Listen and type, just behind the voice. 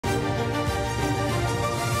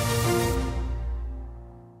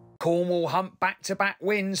Cornwall hunt back-to-back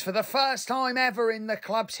wins for the first time ever in the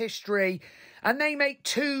club's history, and they make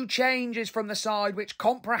two changes from the side which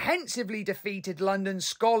comprehensively defeated London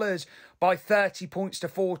Skolars by 30 points to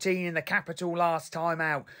 14 in the capital last time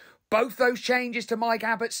out. Both those changes to Mike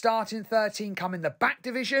Abbott's starting 13 come in the back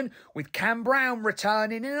division, with Cam Brown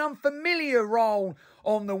returning in an unfamiliar role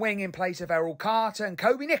on the wing in place of Errol Carter, and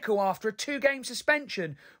Kobe Nicol, after a two-game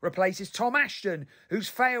suspension, replaces Tom Ashton, who's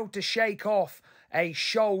failed to shake off a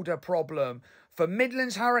shoulder problem. For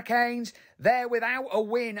Midlands Hurricanes, they're without a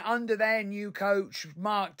win under their new coach,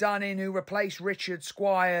 Mark Dunning, who replaced Richard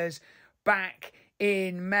Squires back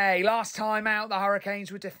in May. Last time out, the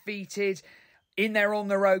Hurricanes were defeated in their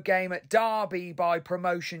on-the-road game at Derby by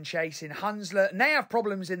promotion chasing Hunslet. And they have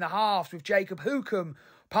problems in the halves with Jacob Hookham,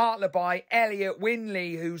 partnered by Elliot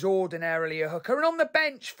Winley, who's ordinarily a hooker. And on the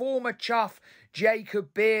bench, former Chough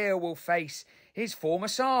Jacob Beer will face his former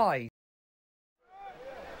side.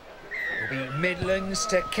 It'll be Midlands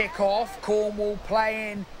to kick off. Cornwall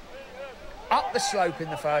playing up the slope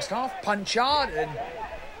in the first half. Punchard and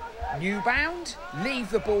Newbound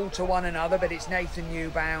leave the ball to one another, but it's Nathan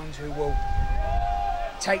Newbound who will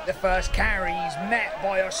take the first carry. He's met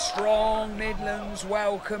by a strong Midlands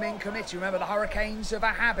welcoming committee. Remember, the Hurricanes have a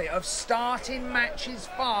habit of starting matches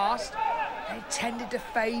fast. They tended to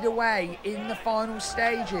fade away in the final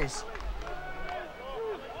stages.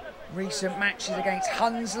 Recent matches against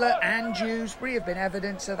Hunslet and Dewsbury have been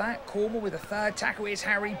evidence of that. Cornwall with a third tackle. Here's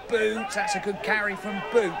Harry Boots. That's a good carry from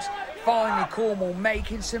Boots. Finally, Cornwall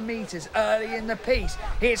making some metres early in the piece.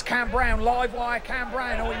 Here's Cam Brown, live wire Cam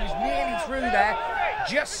Brown. Oh, he was nearly through there.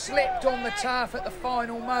 Just slipped on the turf at the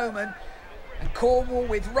final moment. And Cornwall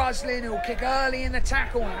with Ruslin, who'll kick early in the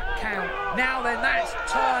tackle count. Now then, that's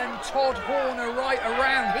turned Todd Horner right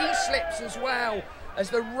around. He slips as well as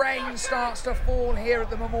the rain starts to fall here at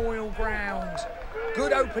the Memorial Ground.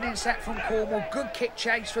 Good opening set from Cornwall. Good kick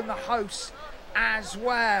chase from the hosts as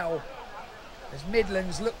well, as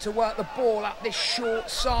Midlands look to work the ball up this short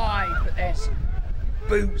side. But there's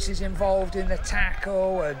Boots is involved in the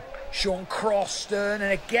tackle, and Sean Croston,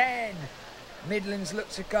 and again Midlands look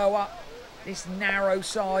to go up this narrow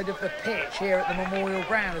side of the pitch here at the Memorial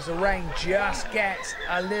Ground as the rain just gets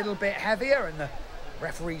a little bit heavier, and the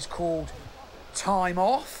referee's called time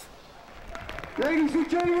off. Ladies and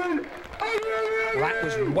gentlemen, well, that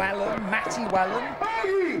was Wellham, Matty Wellham,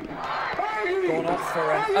 gone off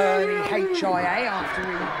for an early HIA after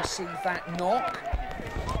he received that knock.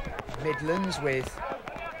 Midlands with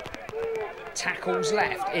tackles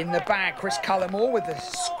left in the bag. Chris Cullimore with the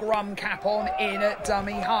scrum cap on in at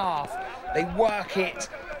dummy half. They work it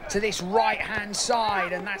to this right-hand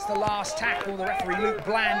side, and that's the last tackle. The referee, Luke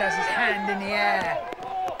Bland, has his hand in the air.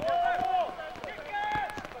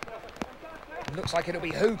 Looks like it'll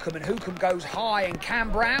be Hookham, and Hookham goes high, and Cam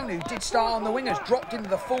Brown, who did start on the wing, has dropped into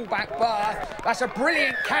the full-back berth. That's a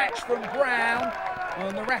brilliant catch from Brown,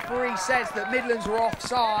 and the referee says that Midlands were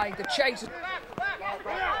offside. The chase.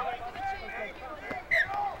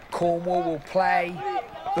 Cornwall will play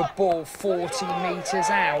the ball 40 metres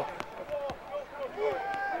out.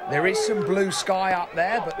 There is some blue sky up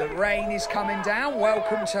there, but the rain is coming down.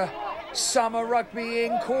 Welcome to summer rugby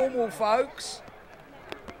in Cornwall, folks.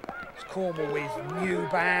 Cornwall with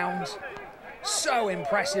Newbound. So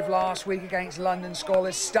impressive last week against London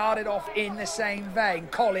Skolars. Started off in the same vein.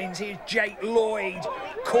 Collins, here's Jake Lloyd.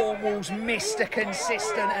 Cornwall's Mr.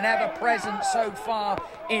 Consistent and ever present so far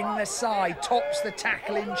in the side. Tops the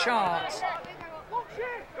tackling charts.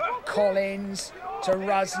 Collins to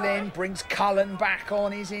Ruslin. Brings Cullen back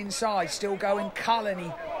on his inside. Still going Cullen.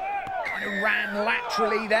 He kind of ran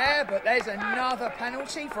laterally there, but there's another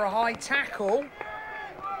penalty for a high tackle.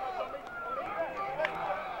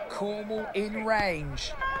 Cornwall in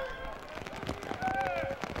range.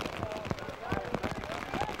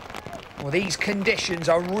 Well, these conditions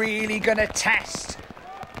are really going to test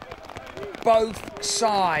both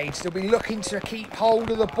sides. They'll be looking to keep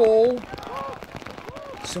hold of the ball.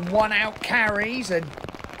 Some one-out carries, and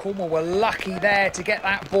Cornwall were lucky there to get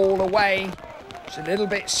that ball away. It's a little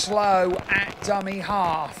bit slow at dummy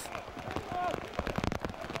half.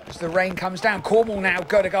 The rain comes down. Cornwall now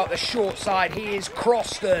got to go up the short side. Here's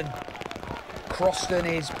Croston. Croston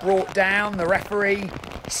is brought down. The referee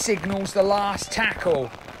signals the last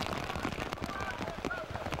tackle.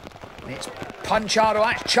 And it's Punchard,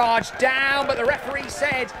 that's charged down, but the referee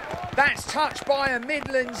said that's touched by a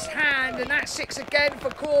Midlands hand, and that's 6 again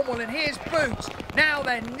for Cornwall. And here's Boots. Now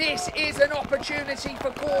then, this is an opportunity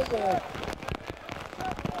for Cornwall.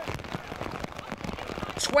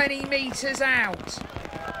 20 metres out.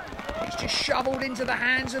 Just shovelled into the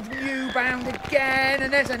hands of Newbound again,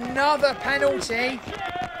 and there's another penalty.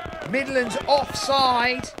 Midlands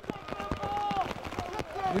offside.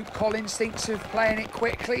 Luke Collins thinks of playing it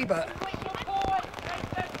quickly, but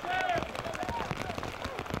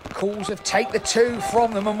calls of take the two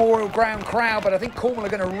from the Memorial Ground crowd, but I think Cornwall are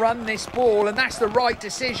going to run this ball, and that's the right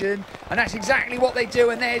decision, and that's exactly what they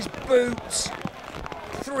do, and there's Boots.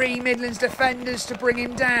 3 Midlands defenders to bring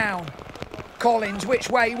him down. Collins, which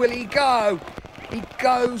way will he go? He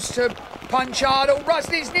goes to Punchard.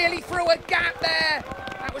 Ruslin's nearly through a gap there.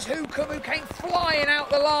 That was Hookham who came flying out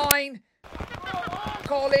the line.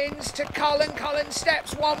 Collins to Cullen. Cullen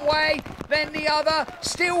steps one way, then the other.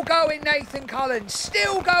 Still going, Nathan Cullen.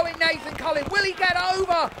 Still going, Nathan Cullen. Will he get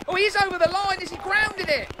over? Oh, he is over the line. Has he grounded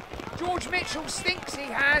it? George Mitchell thinks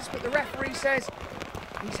he has, but the referee says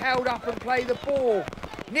he's held up and play the ball.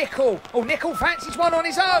 Nicol. Oh, Nicol fancies one on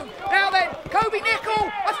his own. Now then, Kobe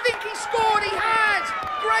Nicol. I think he scored. He has.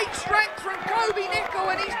 Great strength from Kobe Nicol,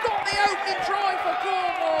 and he's got the opening try for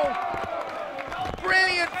Cornwall.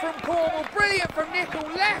 Brilliant from Cornwall, brilliant from Nicol,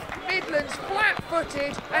 left Midlands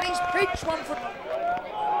flat-footed, and he's pinched one from...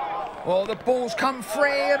 Well, the ball's come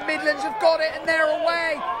free, and Midlands have got it, and they're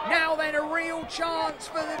away. Now then, a real chance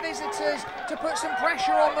for the visitors to put some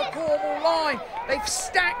pressure on the Cornwall line. They've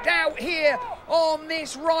stacked out here on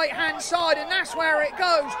this right-hand side, and that's where it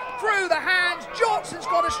goes. Through the hands, Johnson's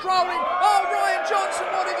got a stroll in. Oh, Ryan Johnson,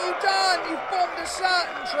 what have you done? You've bombed a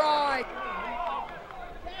certain try.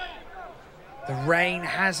 The rain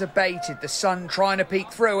has abated, the sun trying to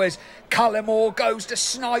peek through as Cullimore goes to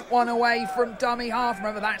snipe one away from dummy half.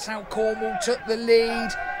 Remember, that's how Cornwall took the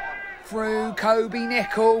lead through Kobe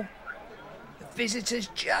Nicol. The visitors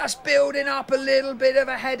just building up a little bit of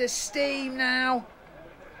a head of steam now.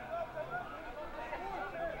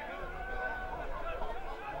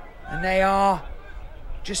 And they are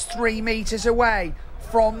just 3 metres away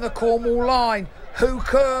from the Cornwall line.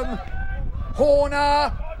 Hookham,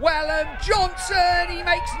 Horner, Wellham, Johnson, he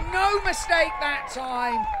makes no mistake that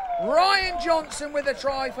time. Ryan Johnson with a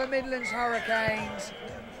try for Midlands Hurricanes.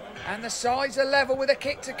 And the sides are level with a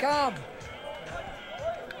kick to come.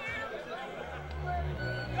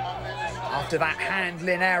 After that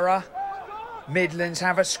handling error, Midlands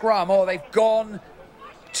have a scrum. Oh, they've gone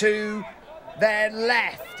to their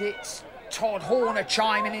left. It's Todd Horner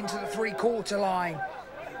chiming into the 3-quarter line.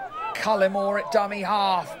 Cullimore at dummy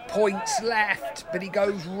half, points left, but he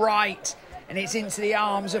goes right, and it's into the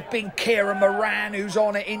arms of big Kieran Moran, who's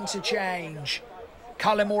on at interchange.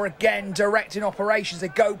 Cullimore again directing operations. They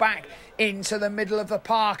go back into the middle of the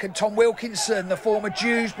park, and Tom Wilkinson, the former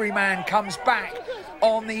Dewsbury man, comes back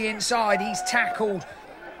on the inside. He's tackled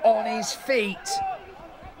on his feet.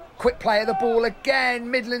 Quick play of the ball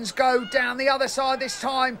again. Midlands go down the other side this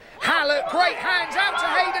time. Hallett, great hands out to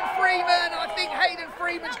Hayden Freeman. I think Hayden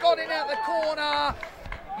Freeman's got in at the corner.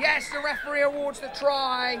 Yes, the referee awards the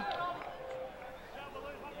try.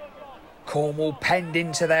 Cornwall penned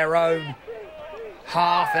into their own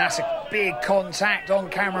half, and that's a big contact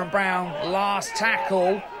on Cameron Brown. Last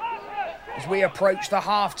tackle as we approach the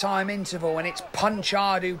half-time interval, and it's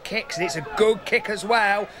Punchard who kicks. It's a good kick as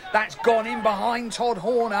well. That's gone in behind Todd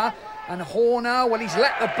Horner, and Horner, well, he's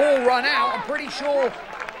let the ball run out. I'm pretty sure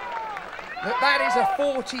that is a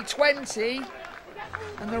 40-20,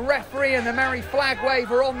 and the referee and the Merry flag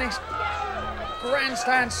waver on this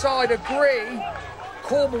grandstand side agree.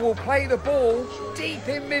 Cornwall will play the ball deep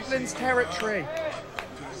in Midlands territory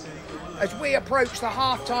as we approach the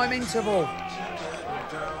half-time interval.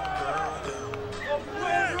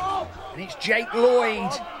 And it's Jake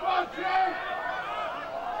Lloyd.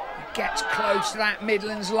 He gets close to that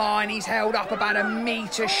Midlands line. He's held up about a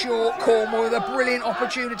metre short. Cornwall with a brilliant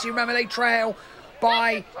opportunity. Remember, they trail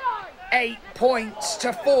by 8 points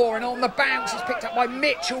to 4. And on the bounce, it's picked up by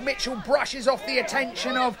Mitchell. Mitchell brushes off the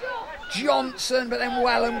attention of Johnson, but then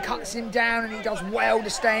Wellham cuts him down, and he does well to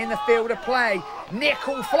stay in the field of play.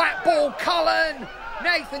 Nicol, flat ball, Cullen.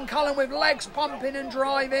 Nathan Cullen with legs pumping and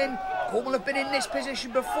driving. Cornwall have been in this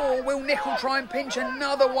position before. Will Nicol try and pinch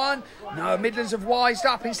another one? No, Midlands have wised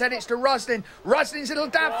up. Instead, it's to Ruslin. Ruslin's little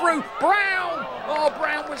dab through. Brown! Oh,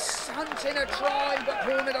 Brown was hunting a try, but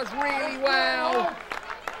Horner does really well.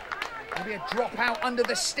 Maybe a drop out under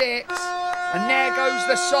the sticks. And there goes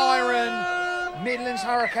the siren. Midlands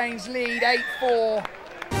Hurricanes lead 8-4.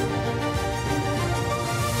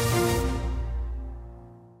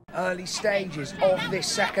 Early stages of this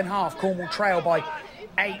second half. Cornwall trail by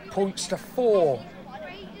 8 points to 4.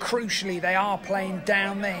 Crucially, they are playing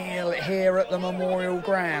down the hill here at the Memorial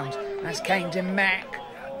Ground. That's Kane Demack,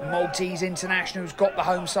 the Maltese international, who's got the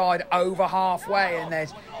home side over halfway. And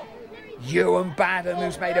there's Ewan Badham,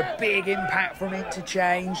 who's made a big impact from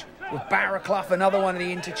interchange, with Barraclough, another one of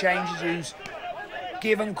the interchanges, who's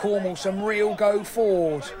given Cornwall some real go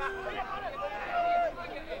forward.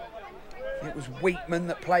 It was Wheatman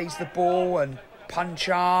that plays the ball, and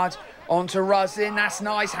Punchard onto Ruslin. That's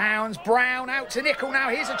nice, Hounds. Brown out to Nicol now.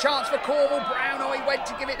 Here's a chance for Cornwall. Brown, oh, he went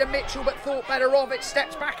to give it to Mitchell but thought better of it.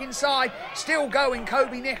 Steps back inside. Still going,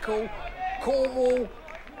 Kobe Nicol. Cornwall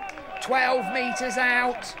 12 metres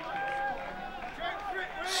out.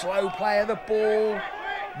 Slow play of the ball.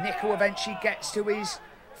 Nicol eventually gets to his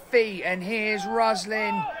feet, and here's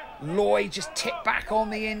Ruslin. Lloyd just tipped back on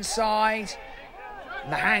the inside.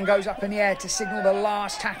 And the hand goes up in the air to signal the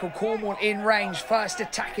last tackle. Cornwall in range. First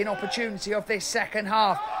attacking opportunity of this second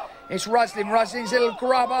half. It's Ruslin. Ruslin's little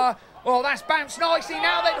grubber. Oh, that's bounced nicely.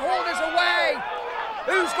 Now then, Horner's away.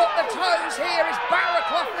 Who's got the toes here? It's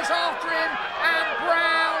Barraclough that's after him. And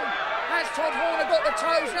Brown. Has Todd Horner got the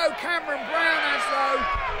toes? No, Cameron Brown has though.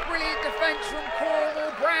 Brilliant defence from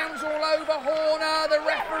Cornwall. Brown's all over Horner. The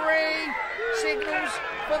referee signals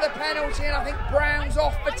for the penalty, and I think Brown's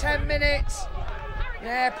off for 10 minutes.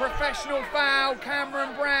 Yeah, professional foul.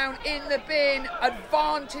 Cameron Brown in the bin.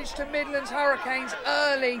 Advantage to Midlands Hurricanes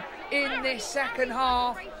early in this second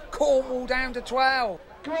half. Cornwall down to 12.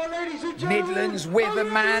 Come on, ladies and gentlemen. Midlands with a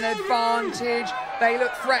man advantage. They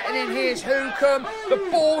look threatening. Here's Hookham. The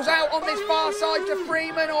ball's out on this far side to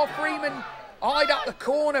Freeman. Freeman eyed up the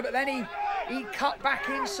corner, but then he cut back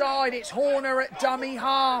inside. It's Horner at dummy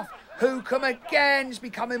half. Hookham again is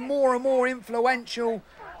becoming more and more influential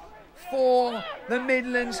for the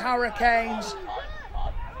Midlands Hurricanes.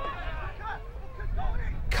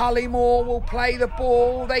 Cullymore will play the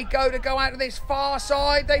ball. They go out to this far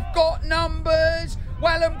side. They've got numbers.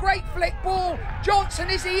 Wellham, great flick ball. Johnson,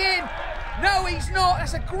 is he in? No, he's not.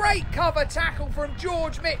 That's a great cover tackle from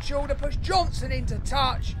George Mitchell to push Johnson into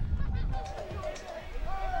touch.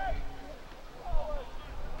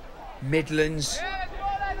 Midlands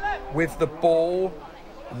with the ball,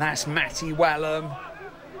 and that's Matty Wellham.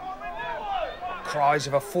 Cries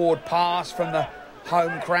of a forward pass from the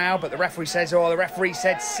home crowd, but the referee says, the referee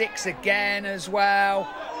said 6 again as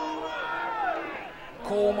well.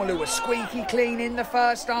 Cornwall, who were squeaky clean in the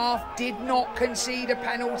first half, did not concede a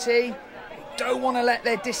penalty. They don't want to let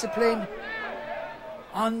their discipline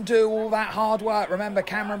undo all that hard work. Remember,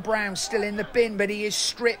 Cameron Brown's still in the bin, but he is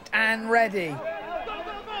stripped and ready.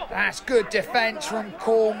 That's good defence from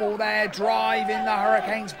Cornwall there, driving the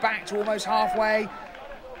Hurricanes back to almost halfway.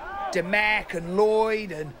 Demek and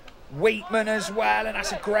Lloyd and Wheatman as well, and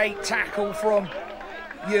that's a great tackle from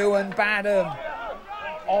Ewan Badham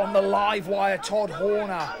on the live wire, Todd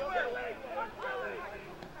Horner.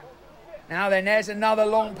 Now then, there's another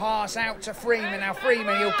long pass out to Freeman. Now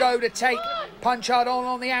Freeman, he'll go to take Punchard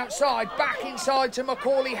on the outside, back inside to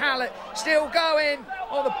Macaulay Hallett, still going.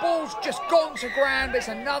 Oh, the ball's just gone to ground, but it's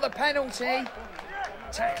another penalty.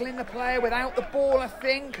 Tackling the player without the ball, I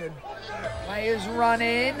think, and players run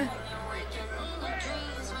in.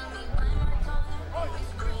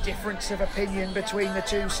 Difference of opinion between the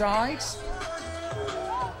two sides.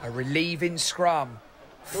 A relieving scrum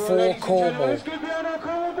for Cornwall.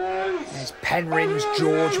 There's Penryn's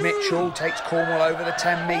George Mitchell, takes Cornwall over the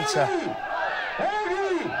 10-metre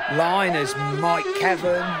line as Mike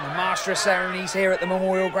Kevin, the master of ceremonies here at the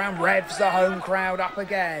Memorial Ground, revs the home crowd up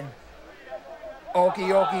again. Oggy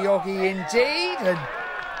indeed, and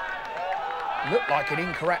looked like an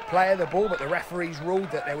incorrect play of the ball, but the referees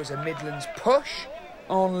ruled that there was a Midlands push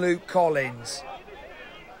on Luke Collins.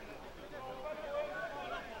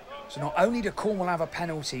 So not only do Cornwall have a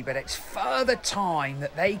penalty, but it's further time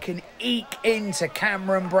that they can eke into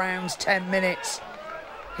Cameron Brown's 10 minutes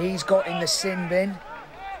he's got in the sin bin.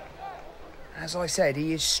 As I said,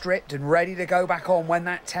 he is stripped and ready to go back on when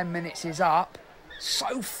that 10 minutes is up.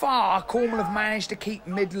 So far, Cornwall have managed to keep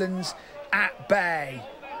Midlands at bay.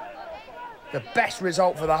 The best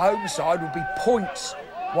result for the home side would be points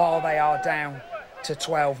while they are down to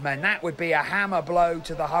 12 men. That would be a hammer blow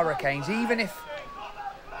to the Hurricanes, even if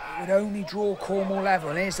it would only draw Cornwall level.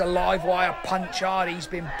 And here's the live wire Punchard. He's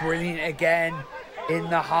been brilliant again in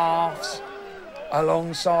the halves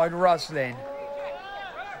alongside Ruslin.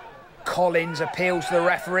 Collins appeals to the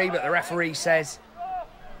referee, but the referee says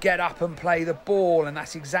get up and play the ball, and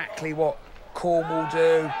that's exactly what Cornwall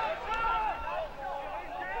do.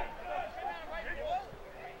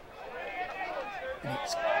 And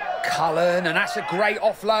it's Cullen, and that's a great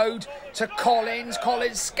offload to Collins.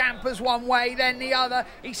 Collins scampers one way, then the other.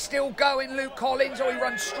 He's still going, Luke Collins, or he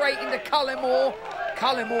runs straight into Cullymore.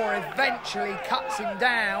 Cullymore eventually cuts him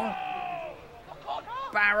down.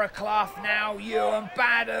 Barraclough now, Ewan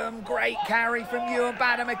Badham. Great carry from Ewan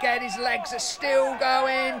Badham again. His legs are still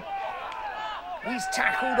going. He's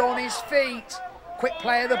tackled on his feet. quick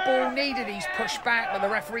play of the ball needed. He's pushed back, but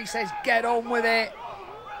the referee says get on with it.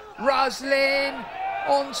 Ruslin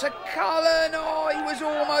on to Cullen. Oh, he was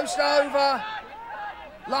almost over.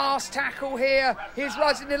 Last tackle here. Here's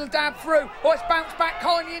Ruslin, little dab through. Oh, it's bounced back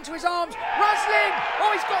kindly into his arms. Ruslin!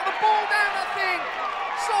 Oh, he's got the ball down, I think.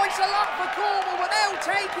 Slice of luck for Cornwall, but they'll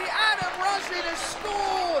take it. Adam Ruslin has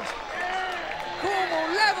scored.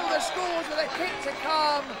 Cornwall level the scores with a kick to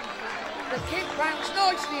come. The kick bounced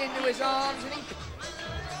nicely into his arms, and he...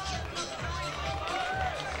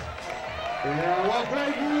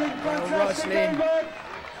 Ruslin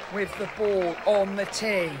with the ball on the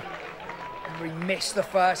tee. And we missed the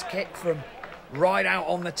first kick from right out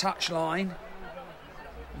on the touchline.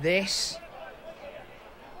 This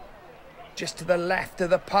just to the left of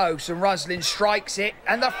the post, and Ruslin strikes it,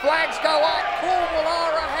 and the flags go up. Cornwall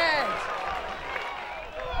are ahead.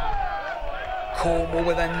 Cornwall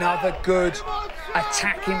with another good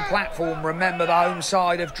attacking platform. Remember, the home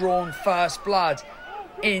side have drawn first blood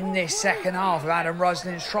in this second half of Adam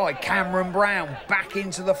Ruslin's try. Cameron Brown back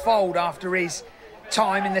into the fold after his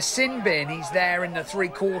time in the sin bin. He's there in the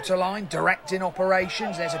three-quarter line, directing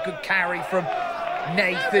operations. There's a good carry from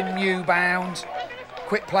Nathan Newbound.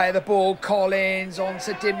 Quick play of the ball, Collins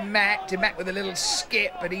onto Demek. Demek with a little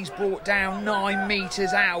skip, but he's brought down 9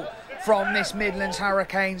 metres out from this Midlands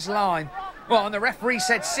Hurricanes line. Well, and the referee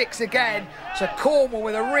said 6 again. So Cornwall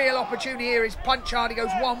with a real opportunity here. His Punchard, he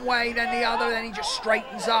goes one way, then the other, then he just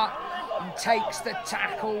straightens up and takes the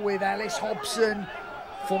tackle with Ellis Hobson,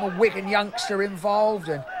 former Wigan youngster, involved.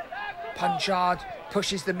 And Punchard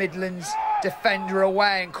pushes the Midlands defender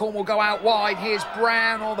away, and Cornwall go out wide. Here's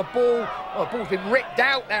Brown, or the ball. Well, the ball's been ripped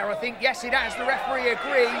out there, I think. Yes, it has. The referee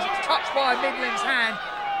agrees. It's touched by a Midlands hand.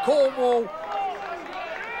 Cornwall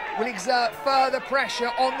will exert further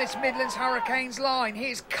pressure on this Midlands Hurricanes line.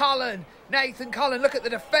 Here's Cullen, Nathan Cullen. Look at the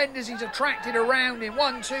defenders he's attracted around him.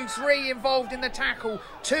 1, 2, 3 involved in the tackle.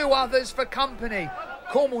 2 others for company.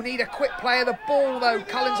 Cornwall need a quick play of the ball, though.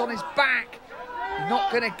 Cullen's on his back. Not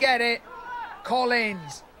going to get it.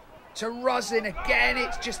 Collins to Ruslin again.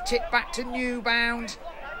 It's just tipped back to Newbound.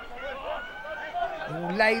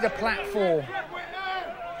 He'll lay the platform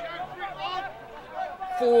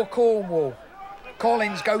for Cornwall.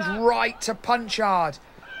 Collins goes right to Punchard.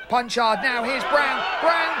 Punchard now, here's Brown.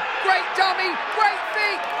 Brown, great dummy, great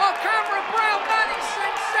feet. Oh, Cameron Brown, that is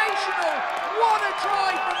sensational. What a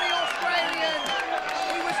try from the Australian.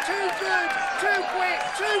 He was too good, too quick,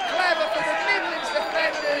 too clever for the Midlands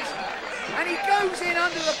defenders. And he goes in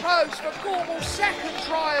under the post for Cornwall's second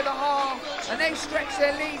try of the half. And they stretch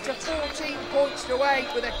their lead to 14 points to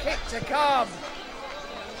 8 with a kick to come.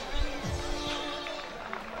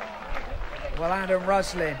 Well, Adam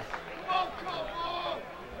Ruslin,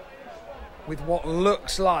 with what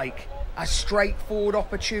looks like a straightforward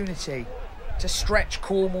opportunity to stretch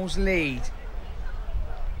Cornwall's lead.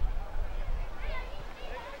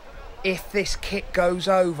 If this kick goes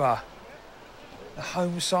over, the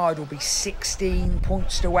home side will be 16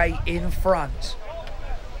 points to 8 in front.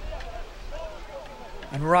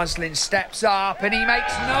 And Ruslin steps up and he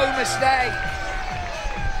makes no mistake.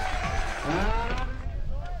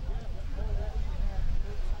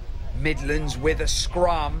 Midlands with a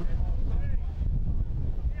scrum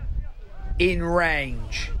in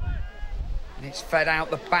range. And it's fed out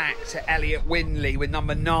the back to Elliot Windley with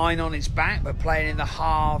number 9 on his back, but playing in the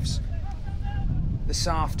halves this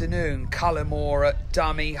afternoon. Cullimore at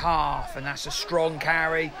dummy half, and that's a strong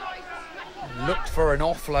carry. Looked for an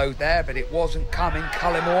offload there, but it wasn't coming.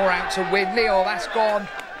 Cullimore out to Windley. Oh, that's gone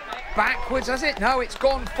backwards, has it? No, it's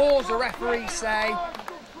gone forwards, the referees say.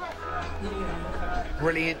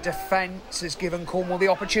 Brilliant defence has given Cornwall the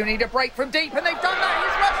opportunity to break from deep, and they've done that.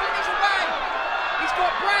 Here's Ruslin, he's away. He's got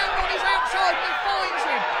Brown on his outside, and he finds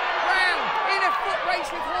him. Brown in a foot race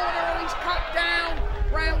with Horner, and he's cut down.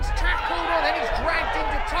 Brown's tackled, and then he's dragged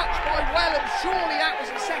into touch by Wellham. Surely that was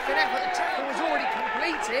the second effort. The tackle was already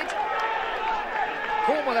completed.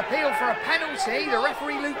 Cornwall appeal for a penalty. The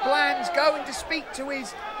referee Luke Bland's going to speak to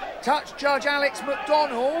his touch judge Alex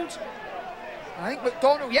McDonald. I think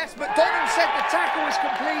McDonald said the tackle was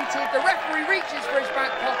completed. The referee reaches for his back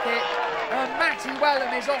pocket, and Matty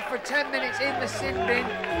Wellham is off for 10 minutes in the sin bin.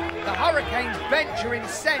 The Hurricanes bench are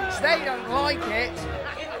incensed. They don't like it.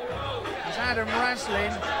 As Adam Ruslin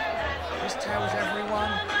just tells everyone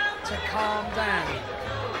to calm down.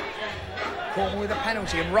 Cornwall with a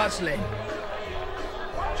penalty, and Ruslin,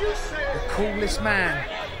 the coolest man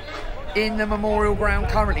in the Memorial Ground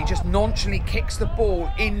currently, just nonchalantly kicks the ball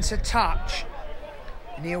into touch.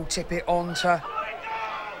 And he'll tip it on to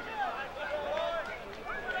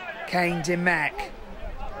Kane Demek.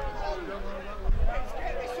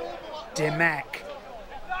 Demek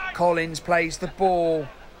Collins plays the ball.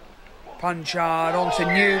 Punchard onto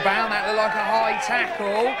Newbound. That looked like a high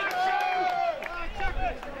tackle.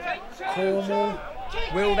 Cornwall,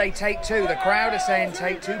 will they take two? The crowd are saying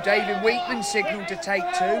take two. David Weekman signalled to take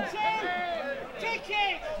two.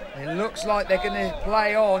 It looks like they're going to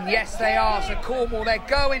play on. Yes, they are. So Cornwall, they're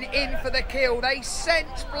going in for the kill. They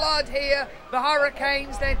sense blood here. The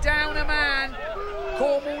Hurricanes, they're down a man.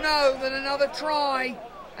 Cornwall know that another try.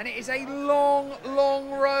 And it is a long,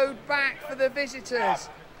 long road back for the visitors.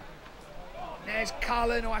 There's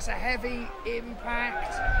Cullen, who has a heavy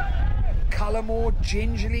impact. Cullimore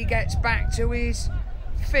gingerly gets back to his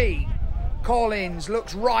feet. Collins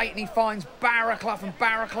looks right and he finds Barraclough, and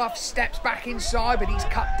Barraclough steps back inside, but he's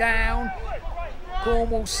cut down.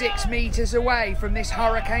 Cornwall 6 metres away from this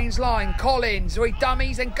Hurricanes line. Collins, who he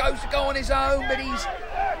dummies and goes to go on his own, but he's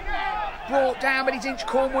brought down, but he's inched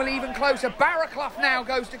Cornwall even closer. Barraclough now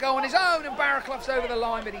goes to go on his own, and Barraclough's over the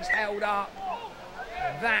line, but he's held up.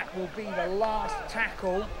 That will be the last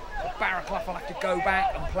tackle. Barraclough will have to go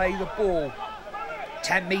back and play the ball.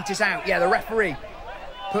 10 metres out. Yeah, the referee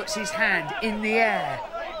puts his hand in the air.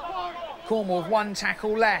 Cornwall with one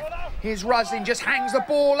tackle left. Here's Ruslin, just hangs the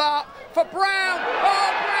ball up for Brown.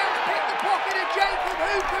 Oh, Brown's picked the pocket of Jacob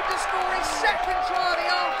Hooper to score his second try of the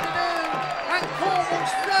afternoon. And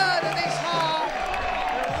Cornwall's third of this half.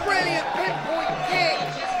 Brilliant pinpoint kick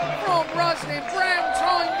from Ruslin. Brown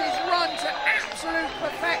timed his run to absolute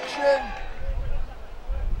perfection.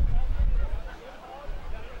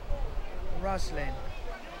 Ruslin,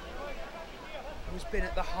 who's been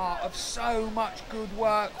at the heart of so much good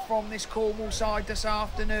work from this Cornwall side this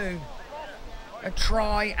afternoon. A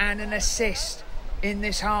try and an assist in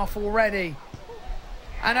this half already.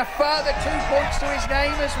 And a further 2 points to his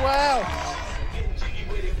name as well.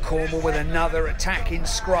 Cornwall with another attacking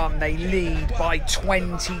scrum. They lead by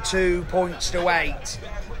 22 points to 8.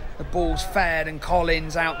 The ball's fared and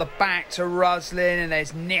Collins out the back to Ruslin, and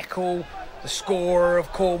there's Nickel, the scorer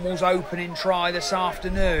of Cornwall's opening try this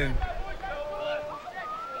afternoon.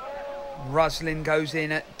 Ruslin goes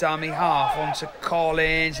in at dummy half onto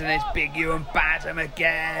Collins, and there's Big Ewan Badham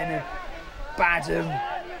again. Badham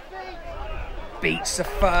beats the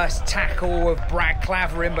first tackle of Brad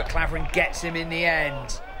Clavering, but Clavering gets him in the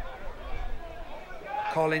end.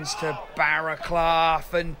 Collins to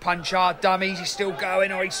Barraclough, and Punchard dummies. He's still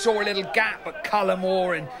going, or he saw a little gap, but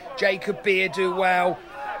Cullimore and Jacob Beer do well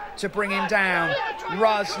to bring him down.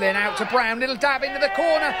 Ruslin out to Brown, little dab into the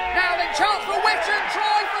corner. Now then, chance for Witten,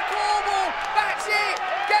 try for Cornwall. That's it.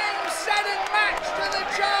 Game, set and match to the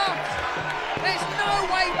Choughs. There's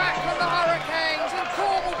no way back from the Hurricanes, and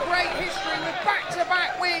Cornwall great history with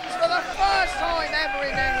back-to-back wins for the first time ever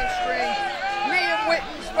in their history. Liam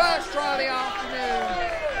Witten's first try of the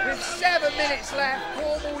afternoon. With 7 minutes left,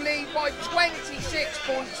 Cornwall lead by 26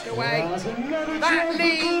 points to 8. That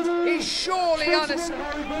lead is surely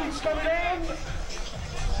unassailable.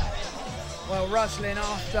 Well, Ruslin,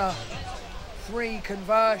 after 3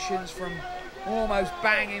 conversions from almost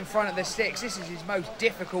bang in front of the sticks, this is his most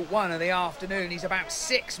difficult one of the afternoon. He's about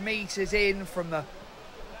 6 metres in from the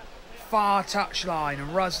far touchline,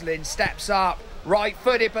 and Ruslin steps up,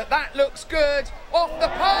 right-footed, but that looks good. Off the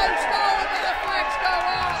post, oh, and the flags go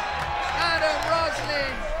up. Adam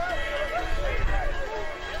Ruslin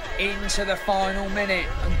into the final minute,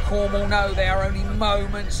 and Cornwall know they are only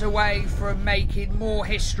moments away from making more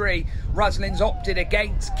history. Ruslin's opted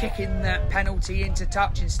against kicking that penalty into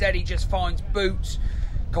touch. Instead, he just finds Boots.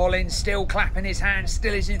 Collins still clapping his hands,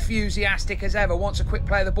 still as enthusiastic as ever, wants a quick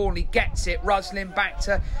play of the ball, and he gets it. Ruslin back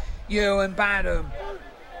to Ewan Badham,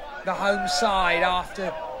 the home side,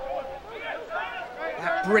 after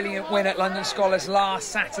that brilliant win at London Skolars last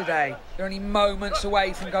Saturday. They're only moments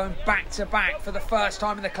away from going back-to-back for the first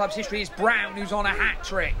time in the club's history. It's Brown who's on a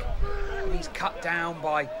hat-trick. But he's cut down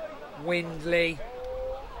by Windley.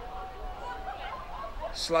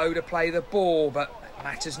 Slow to play the ball, but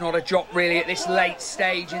matters not a jot really at this late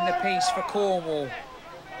stage in the piece for Cornwall.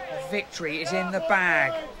 The victory is in the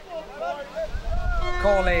bag.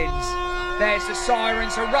 Collins, there's the siren,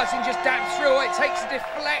 so Ruslin just dabs through it, takes a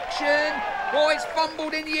deflection. Oh, it's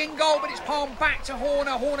fumbled in the in-goal, but it's palmed back to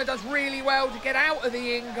Horner. Horner does really well to get out of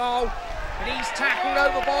the in-goal, but he's tackled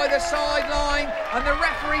over by the sideline, and the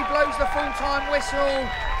referee blows the full-time whistle.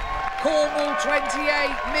 Cornwall 28,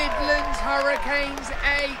 Midlands Hurricanes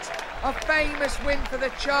 8. A famous win for the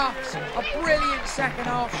Choughs. A brilliant second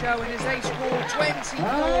half showing as they scored 24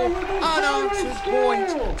 unanswered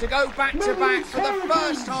points to go back-to-back for the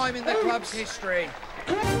first time in the club's history.